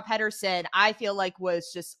 Mia Brop-Pedersen, I feel like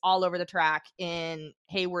was just all over the track in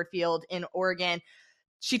Hayward Field in Oregon.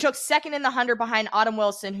 She took second in the 100 behind Autumn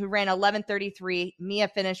Wilson, who ran 11:33. Mia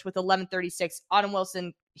finished with 11:36. Autumn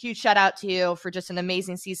Wilson, huge shout out to you for just an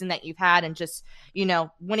amazing season that you've had and just, you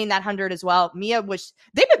know, winning that 100 as well. Mia,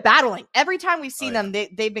 they've been battling. Every time we've seen them,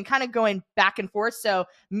 they've been kind of going back and forth. So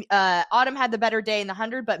Autumn had the better day in the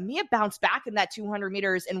 100, but Mia bounced back in that 200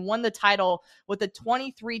 meters and won the title with a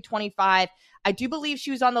 23:25. I do believe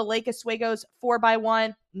she was on the Lake Oswego's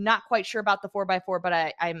 4x1. Not quite sure about the 4x4,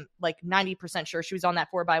 but I'm like 90% sure she was on that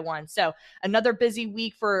 4x1. So another busy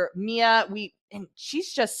week for Mia. And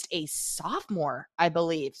she's just a sophomore, I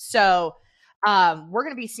believe. So we're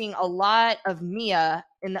going to be seeing a lot of Mia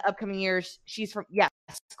in the upcoming years. She's from,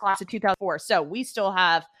 class of 2004. So we still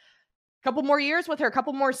have a couple more years with her, a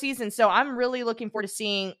couple more seasons. So I'm really looking forward to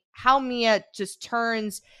seeing how Mia just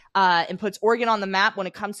turns and puts Oregon on the map when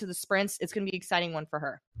it comes to the sprints. It's going to be an exciting one for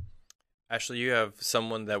her. Ashley, you have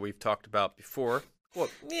someone that we've talked about before. Well,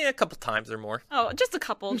 a couple times or more. Oh, just a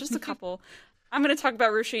couple. I'm going to talk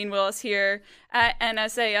about Rusheen Willis here at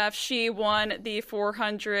NSAF. She won the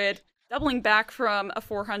 400, doubling back from a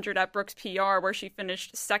 400 at Brooks PR, where she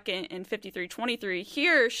finished second in 53:23.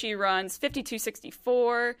 Here she runs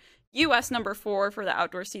 52:64, U.S. number 4 for the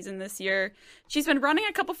outdoor season this year. She's been running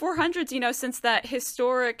a couple 400s, since that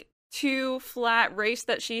historic 2 flat race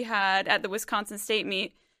that she had at the Wisconsin State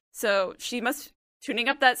meet. So she must tuning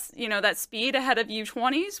up that speed ahead of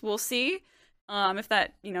U20s. We'll see. If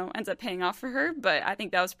that, ends up paying off for her. But I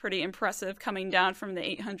think that was pretty impressive coming down from the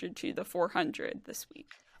 800 to the 400 this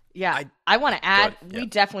week. Yeah, I want to add, we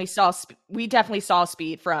definitely saw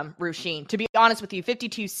speed from Rusheen. To be honest with you,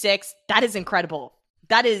 52.6, that is incredible.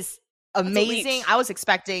 That is amazing. I was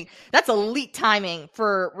expecting, that's elite timing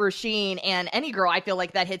for Rusheen and any girl, I feel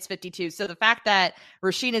like, that hits 52. So the fact that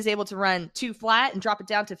Rusheen is able to run 2 flat and drop it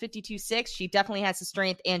down to 52.6, she definitely has the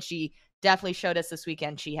strength, and she definitely showed us this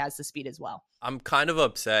weekend she has the speed as well. I'm kind of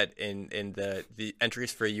upset in the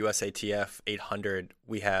entries for USATF 800.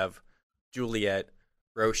 We have Juliet,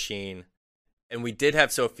 Roisin, and we did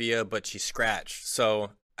have Sophia, but she scratched.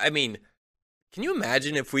 So I mean, can you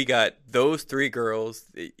imagine if we got those three girls,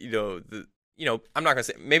 I'm not going to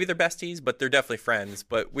say maybe they're besties, but they're definitely friends.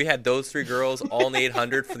 But we had those three girls all in the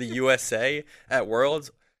 800 for the USA at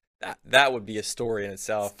Worlds. That would be a story in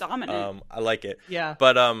itself. It's dominant. I like it. Yeah.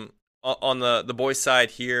 But on the boys'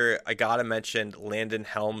 side here, I got to mention Landon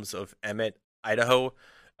Helms of Emmett, Idaho,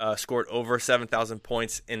 scored over 7,000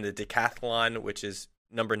 points in the decathlon, which is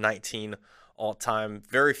number 19 all-time.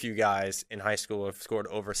 Very few guys in high school have scored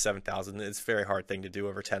over 7,000. It's a very hard thing to do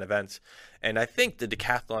over 10 events. And I think the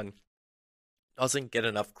decathlon doesn't get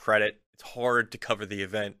enough credit. It's hard to cover the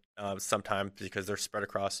event sometimes because they're spread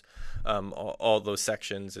across all those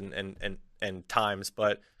sections and times.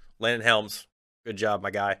 But Landon Helms, good job,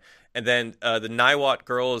 my guy. And then the Niwot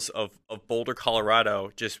girls of Boulder,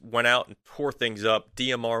 Colorado just went out and tore things up.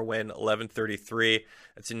 DMR win 11:33.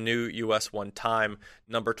 That's a new US 1 time,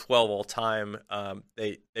 number 12 all time.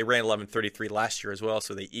 They ran 11:33 last year as well,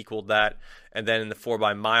 so they equaled that. And then in the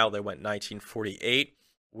 4x mile, they went 19:48,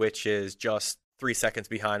 which is just 3 seconds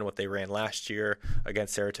behind what they ran last year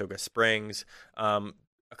against Saratoga Springs. A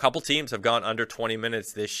couple teams have gone under 20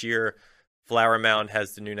 minutes this year. Flower Mound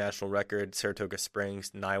has the new national record, Saratoga Springs,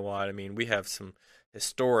 Niwot. I mean, we have some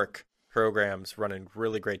historic programs running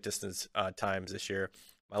really great distance times this year.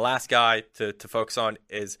 My last guy to focus on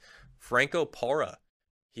is Franco Para.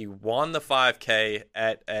 He won the 5K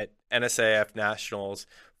at NSAF Nationals,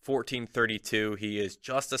 14:32. He is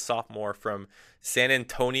just a sophomore from San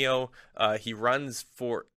Antonio. He runs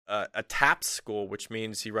for a TAPS school, which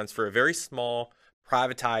means he runs for a very small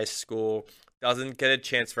privatized school. Doesn't get a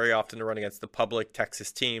chance very often to run against the public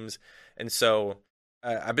Texas teams. And so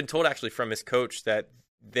I've been told actually from his coach that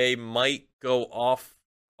they might go off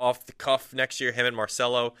the cuff next year, him and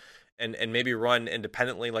Marcelo, and maybe run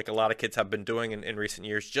independently like a lot of kids have been doing in recent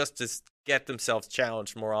years, just to get themselves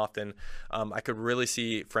challenged more often. I could really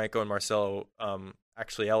see Franco and Marcelo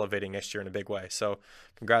actually elevating next year in a big way. So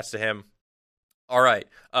congrats to him. All right.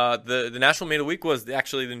 The National Meet of the Week was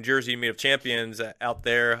actually the New Jersey Meet of Champions out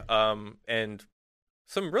there, and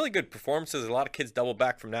some really good performances. A lot of kids double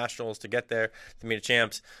back from Nationals to get there to Meet of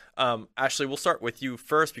Champs. Ashley, we'll start with you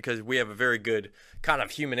first because we have a very good kind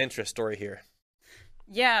of human interest story here.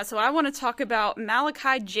 Yeah, so I want to talk about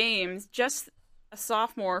Malachi James, just a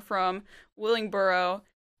sophomore from Willingboro.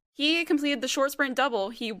 He completed the short sprint double.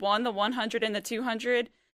 He won the 100 and the 200.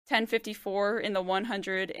 10:54 in the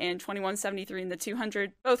 100 and 21:73 in the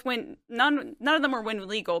 200. Both win. None of them were win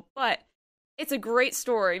legal, but it's a great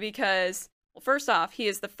story because, well, first off, he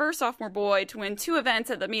is the first sophomore boy to win 2 events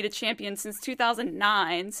at the Meet of Champions since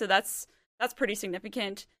 2009, so that's pretty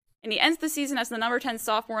significant. And he ends the season as the number 10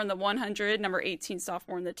 sophomore in the 100, number 18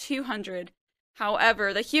 sophomore in the 200.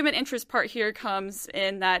 However, the human interest part here comes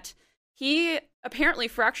in that he apparently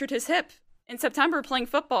fractured his hip in September playing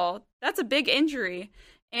football. That's a big injury.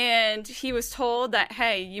 And he was told that,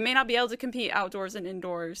 hey, you may not be able to compete outdoors and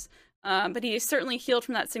indoors. But he certainly healed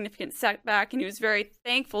from that significant setback, and he was very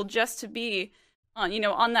thankful just to be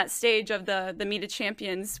on that stage of the Meet of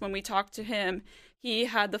Champions. When we talked to him, he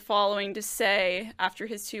had the following to say after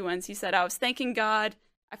his 2 wins. He said, I was thanking God.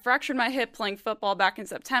 I fractured my hip playing football back in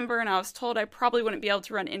September, and I was told I probably wouldn't be able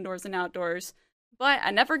to run indoors and outdoors. But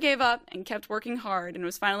I never gave up and kept working hard and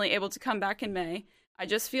was finally able to come back in May. I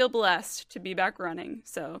just feel blessed to be back running.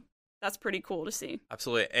 So that's pretty cool to see.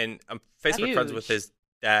 Absolutely. And I'm Facebook friends with his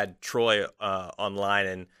dad, Troy, online,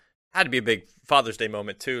 and had to be a big Father's Day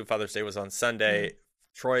moment, too. Father's Day was on Sunday. Mm-hmm.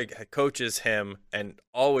 Troy coaches him and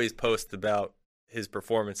always posts about his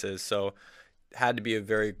performances. So it had to be a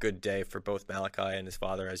very good day for both Malachi and his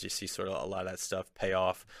father, as you see sort of a lot of that stuff pay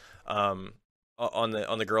off. On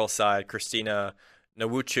the girls' side, Christina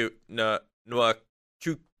Nwachukwu,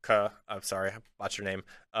 I'm sorry, I botched her name,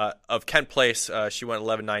 of Kent Place. She went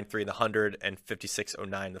 11:93 in the 100 and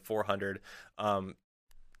 56:09 in the 400.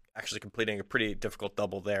 Actually completing a pretty difficult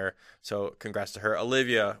double there. So congrats to her.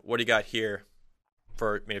 Olivia, what do you got here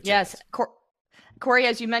for Meet of Champions? Yes, Corey,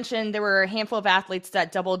 as you mentioned, there were a handful of athletes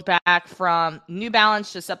that doubled back from New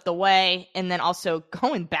Balance just up the way, and then also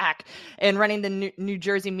going back and running the New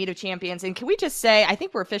Jersey Meet of Champions. And can we just say, I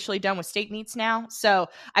think we're officially done with state meets now. So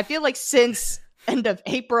I feel like since end of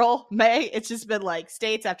April, May, it's just been like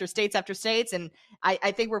states after states after states. And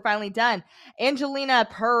I think we're finally done. Angelina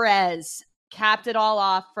Perez capped it all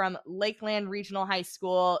off from Lakeland Regional High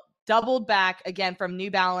School, doubled back again from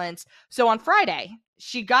New Balance. So on Friday,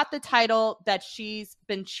 she got the title that she's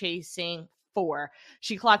been chasing for.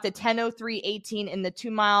 She clocked a 10:03.18 in the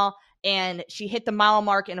 2 mile, and she hit the mile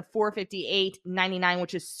mark in a 4:58.99,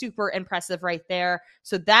 which is super impressive right there.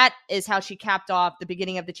 So that is how she capped off the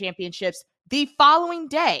beginning of the championships. The following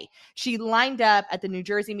day, she lined up at the New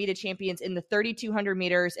Jersey Meet of Champions in the 3,200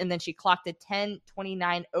 meters, and then she clocked a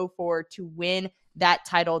 10:29.04 to win that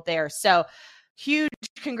title there. So huge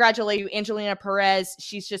congratulations to Angelina Perez.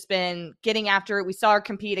 She's just been getting after it. We saw her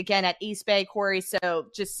compete again at East Bay, Corey. So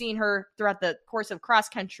just seeing her throughout the course of cross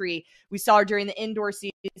country, we saw her during the indoor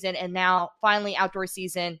season, and now finally outdoor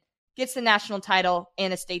season, gets the national title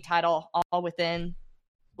and a state title all within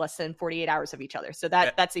less than 48 hours of each other. So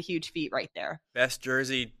that's a huge feat right there. Best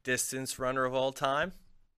Jersey distance runner of all time.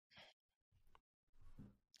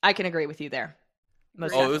 I can agree with you there. It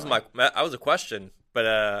was I was a question,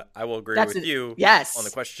 but I will agree with you. Yes. On the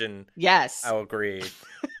question. Yes. I will agree.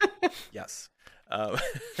 Yes.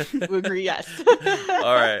 We agree. Yes.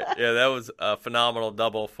 All right. Yeah, that was a phenomenal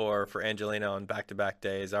double for Angelina on back-to-back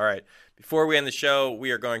days. All right. Before we end the show,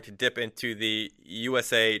 we are going to dip into the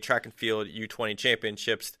USA Track and Field U20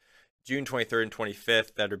 Championships, June 23rd and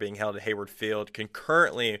 25th, that are being held at Hayward Field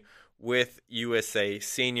concurrently with USA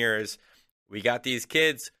Seniors. We got these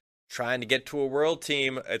kids trying to get to a world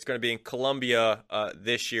team. It's going to be in Colombia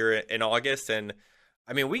this year in August, and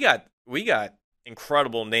I mean we got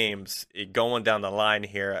incredible names going down the line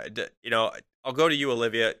here. I'll go to you,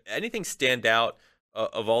 Olivia. Anything stand out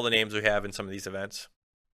of all the names we have in some of these events?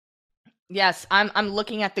 Yes, I'm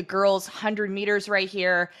looking at the girls' 100 meters right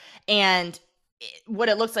here, and what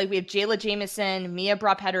it looks like, we have Jayla Jamison, Mia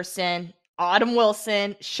Bra-Pedersen, Autumn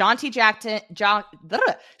Wilson, Shanti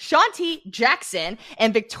Jackson,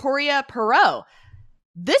 and Victoria Perot.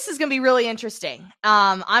 This is going to be really interesting.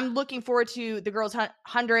 I'm looking forward to the girls'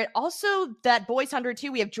 100. Also, that boys' 100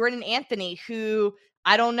 too. We have Jordan Anthony, who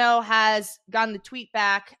I don't know has gotten the tweet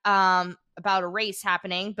back about a race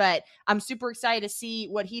happening, but I'm super excited to see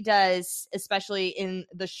what he does, especially in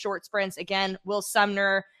the short sprints. Again, Will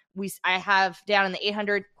Sumner, I have down in the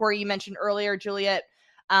 800. Corey, you mentioned earlier, Juliet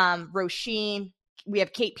Roisin. We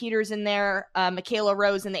have Kate Peters in there, Michaela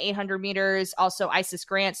Rose in the 800 meters, also Isis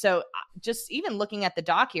Grant. So just even looking at the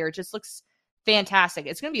dock here, it just looks fantastic.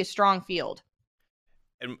 It's going to be a strong field.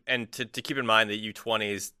 And to keep in mind that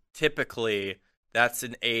U20s, typically that's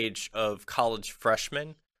an age of college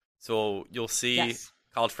freshmen. So you'll see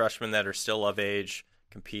college freshmen that are still of age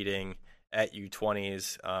competing at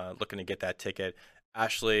U20s, looking to get that ticket.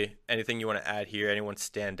 Ashley, anything you want to add here? Anyone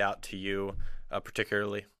stand out to you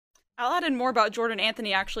particularly? I'll add in more about Jordan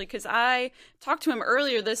Anthony, actually, because I talked to him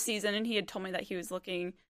earlier this season, and he had told me that he was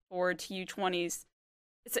looking forward to U20s.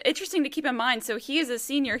 It's interesting to keep in mind. So he is a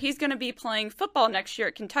senior. He's going to be playing football next year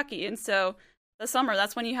at Kentucky. And so the summer,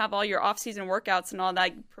 that's when you have all your off-season workouts and all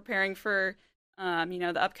that, preparing for,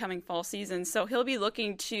 the upcoming fall season. So he'll be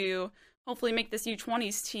looking to hopefully make this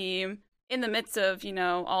U20s team in the midst of,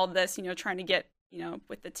 all this, trying to get,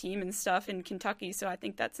 with the team and stuff in Kentucky. So I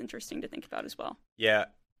think that's interesting to think about as well. Yeah.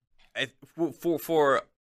 For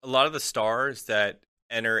a lot of the stars that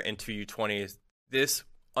enter into U20s, this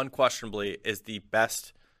unquestionably is the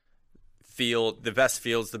best field, the best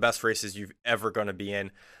fields, the best races you've ever going to be in.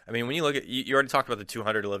 I mean, when you look at, you already talked about the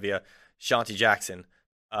 200, Olivia, Shanti Jackson,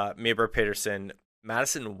 Mia Bra-Pedersen,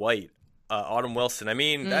 Madison White, Autumn Wilson. I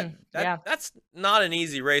mean, that's not an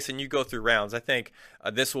easy race, and you go through rounds. I think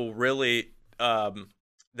this will really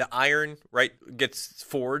the iron, right, gets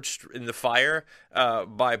forged in the fire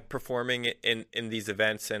by performing in these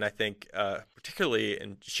events. And I think particularly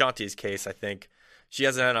in Shanti's case, I think she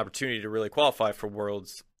hasn't had an opportunity to really qualify for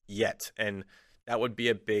Worlds yet. And that would be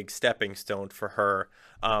a big stepping stone for her.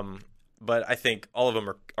 But I think all of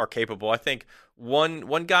them are capable. I think one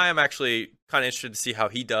guy I'm actually kind of interested to see how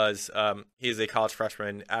he does. He is a college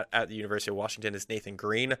freshman at the University of Washington, is Nathan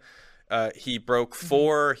Green. He broke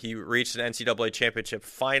 4. He reached an NCAA championship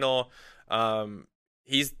final.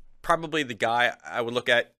 He's probably the guy I would look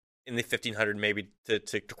at in the 1500 maybe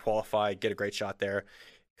to qualify, get a great shot there.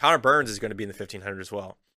 Connor Burns is going to be in the 1500 as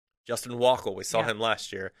well. Justin Wackel, we saw him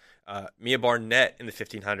last year. Mia Barnett in the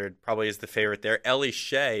 1500 probably is the favorite there. Ellie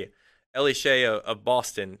Shea of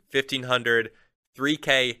Boston, 1500,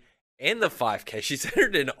 3K, and the 5K. She's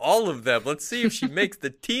entered in all of them. Let's see if she makes the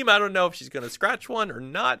team. I don't know if she's going to scratch one or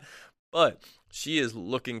not, but she is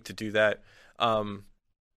looking to do that. And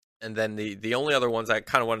then the only other ones I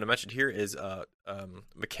kind of wanted to mention here is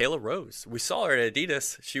Michaela Rose. We saw her at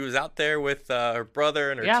Adidas. She was out there with her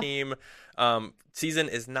brother and her team. Season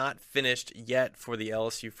is not finished yet for the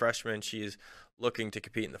LSU freshman. She's looking to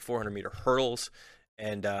compete in the 400-meter hurdles,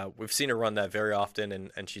 and we've seen her run that very often,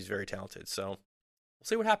 and she's very talented. So we'll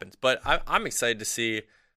see what happens. But I'm excited to see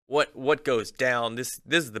what goes down. This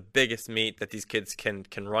is the biggest meet that these kids can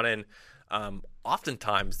run in.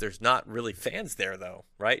 Oftentimes there's not really fans there though,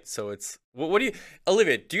 right? So it's what do you,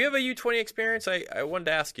 Olivia? Do you have a U20 experience? I wanted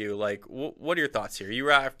to ask you, like, what are your thoughts here? You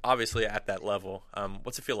were obviously at that level.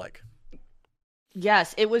 What's it feel like?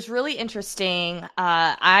 Yes, it was really interesting.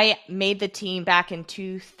 I made the team back in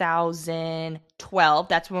 2012.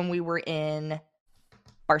 That's when we were in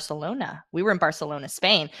Barcelona. We were in Barcelona,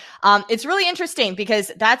 Spain. It's really interesting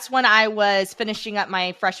because that's when I was finishing up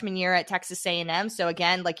my freshman year at Texas A&M. So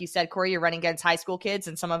again, like you said, Corey, you're running against high school kids,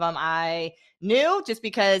 and some of them I knew just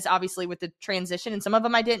because obviously with the transition, and some of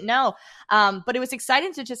them I didn't know. But it was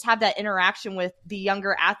exciting to just have that interaction with the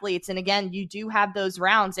younger athletes. And again, you do have those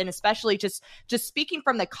rounds, and especially just speaking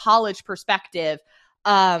from the college perspective,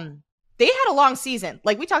 they had a long season.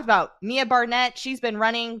 Like we talked about Mia Barnett, she's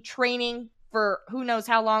been training for who knows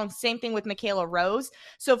how long. Same thing with Michaela Rose.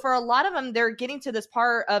 So for a lot of them, they're getting to this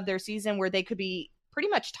part of their season where they could be pretty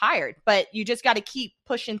much tired, but you just got to keep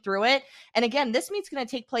pushing through it. And again, this meet's going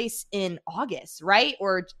to take place in August, right?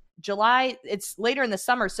 Or July. It's later in the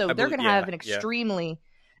summer. So they're going to have an extremely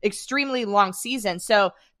long season.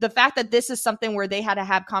 So the fact that this is something where they had to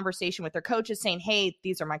have conversation with their coaches saying, hey,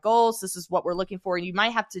 these are my goals. This is what we're looking for. You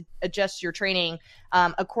might have to adjust your training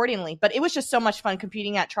accordingly. But it was just so much fun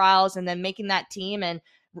competing at trials and then making that team and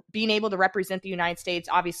being able to represent the United States.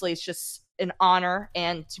 Obviously, it's just an honor,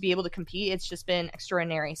 and to be able to compete, it's just been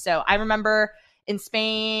extraordinary. So I remember in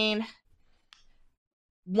Spain,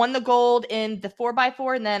 won the gold in the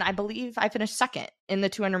 4x4, and then I believe I finished second in the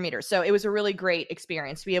 200 meters. So it was a really great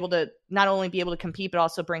experience to be able to not only be able to compete, but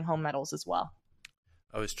also bring home medals as well.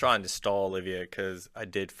 I was trying to stall Olivia because I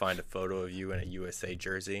did find a photo of you in a USA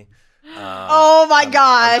jersey. Oh my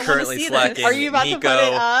gosh. I'm currently slacking. Are you about Nico. to put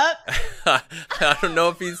it up? I don't know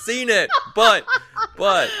if he's seen it, but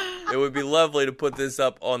it would be lovely to put this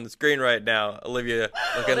up on the screen right now. Olivia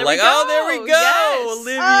looking there like, we go. there we go. Yes.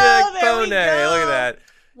 Olivia there we Kone. go. Look at that.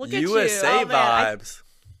 Look at USA you. vibes.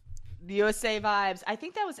 The USA vibes. I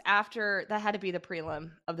think that was after, that had to be the prelim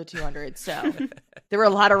of the 200. So there were a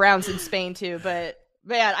lot of rounds in Spain too, but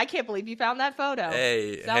man, I can't believe you found that photo.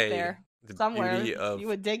 It's out there somewhere. You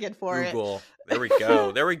would dig it for Google. it.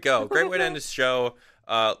 There we go. Great way to end this show.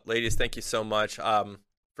 Ladies, thank you so much. For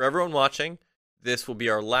everyone watching, this will be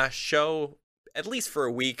our last show, at least for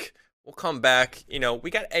a week. We'll come back. We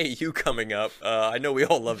got AU coming up. I know we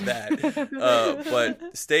all love that.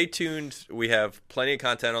 But stay tuned. We have plenty of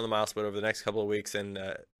content on the Mile Split over the next couple of weeks, and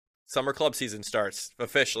summer club season starts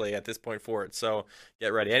officially at this point forward. So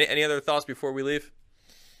get ready. Any other thoughts before we leave?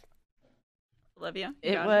 Olivia?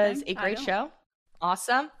 It was a great show.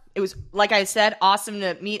 Awesome. It was, like I said, awesome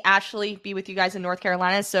to meet Ashley, be with you guys in North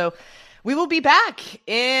Carolina. So we will be back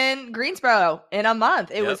in Greensboro in a month.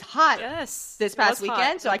 It was hot this past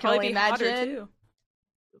weekend, so I can only imagine.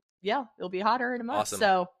 Yeah, it'll be hotter in a month. Awesome.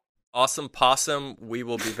 So Awesome Possum. We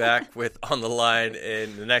will be back with On the Line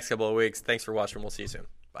in the next couple of weeks. Thanks for watching. We'll see you soon.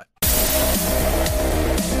 Bye.